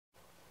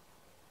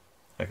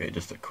Okay,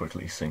 just to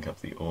quickly sync up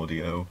the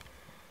audio.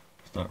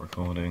 Start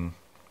recording.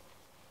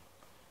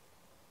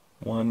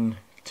 1,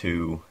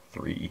 2,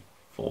 3,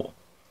 4.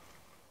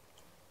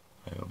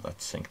 I hope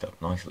that's synced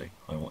up nicely.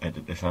 I will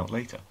edit this out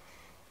later.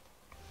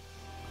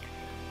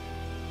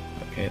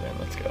 Okay then,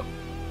 let's go.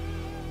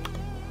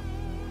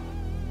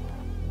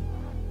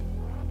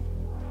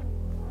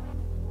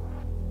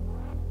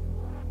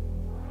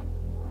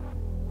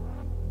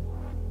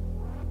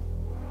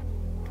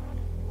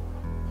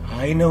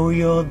 I know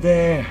you're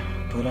there,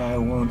 but I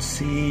won't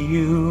see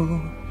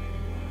you.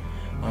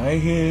 I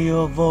hear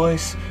your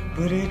voice,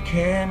 but it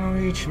can't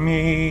reach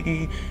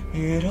me.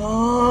 It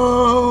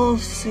all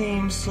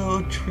seems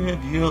so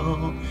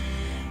trivial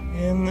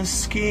in the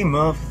scheme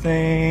of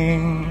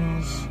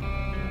things.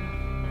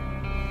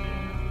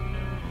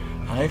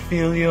 I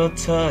feel your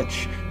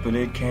touch, but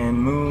it can't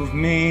move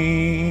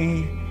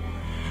me.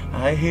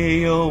 I hear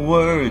your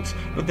words,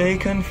 but they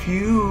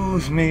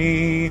confuse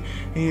me.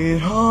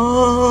 It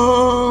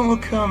all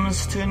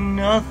comes to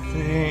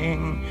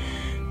nothing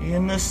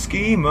in the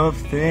scheme of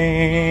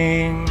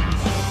things.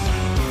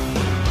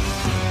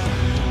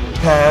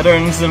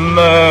 Patterns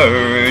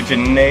emerge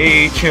in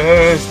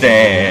nature's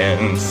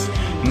dance.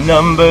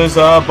 Numbers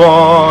are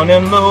born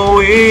in the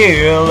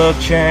wheel of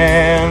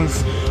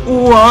chance.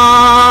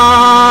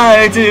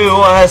 Why do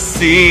I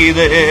see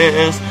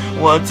this?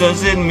 What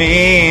does it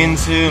mean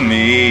to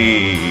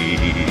me?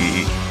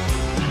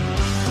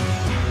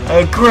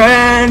 A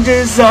grand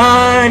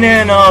design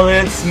in all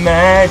its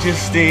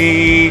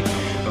majesty,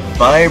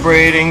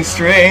 vibrating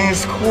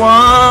strings,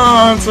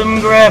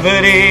 quantum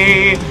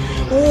gravity.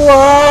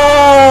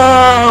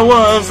 Why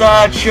was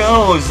I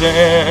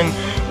chosen?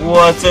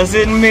 What does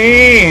it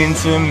mean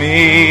to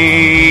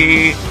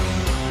me?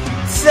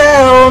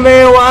 Tell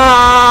me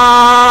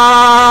why.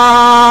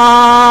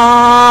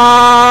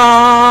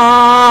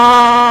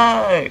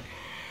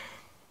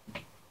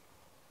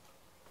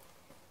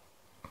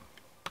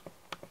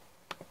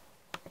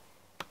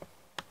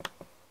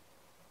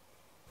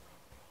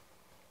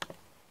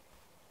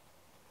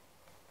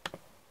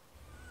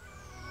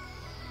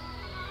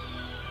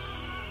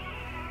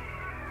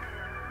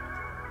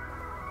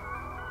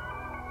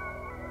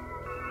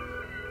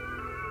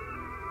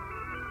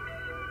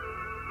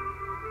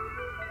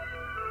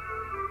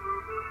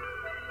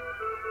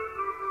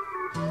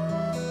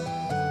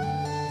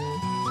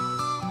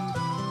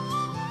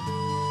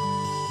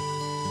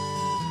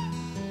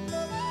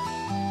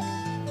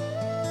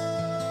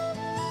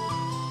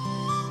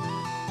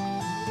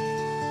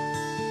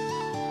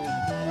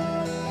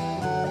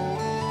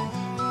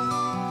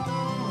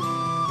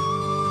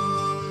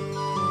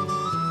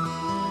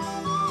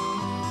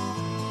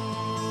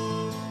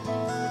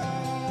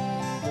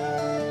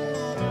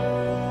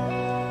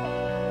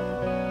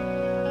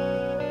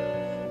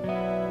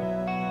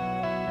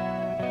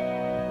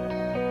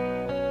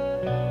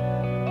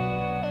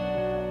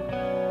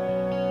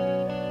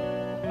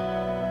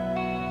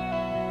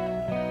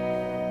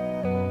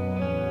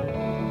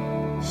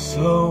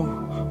 So,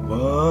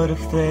 what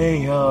if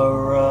they are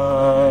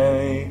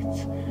right,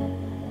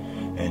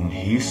 and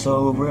he's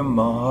so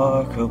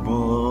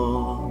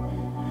remarkable?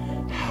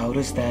 How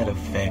does that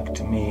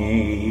affect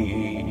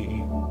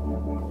me?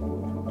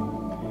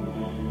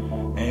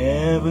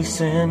 Ever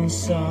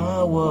since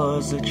I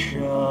was a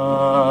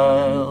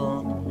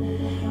child,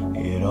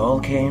 it all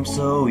came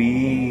so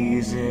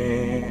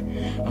easy,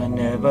 I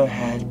never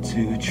had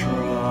to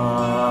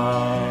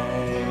try.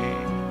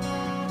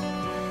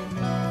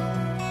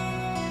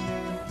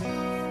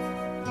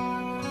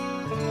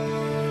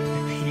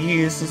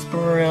 He's as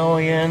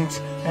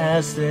brilliant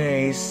as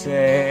they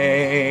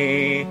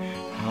say.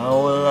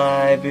 How will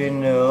I be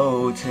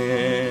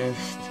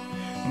noticed?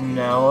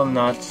 Now I'm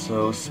not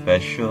so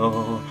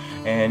special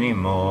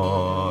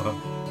anymore.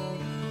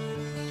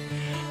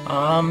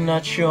 I'm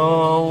not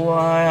sure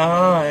why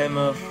I'm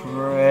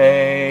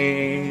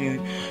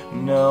afraid.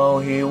 No,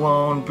 he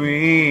won't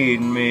beat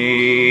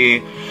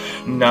me,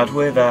 not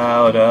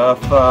without a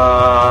fight.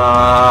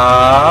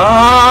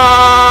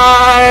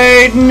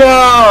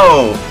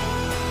 No!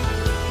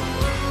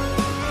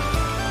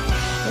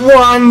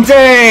 One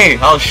day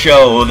I'll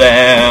show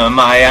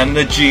them I am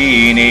the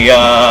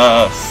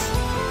genius.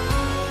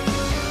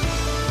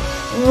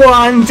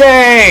 One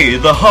day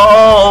the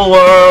whole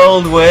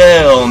world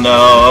will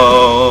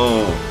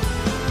know.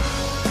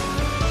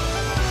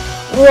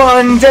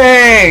 One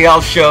day I'll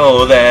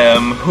show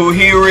them who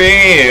he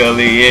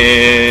really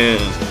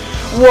is.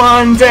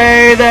 One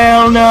day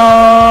they'll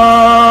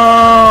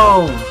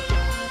know.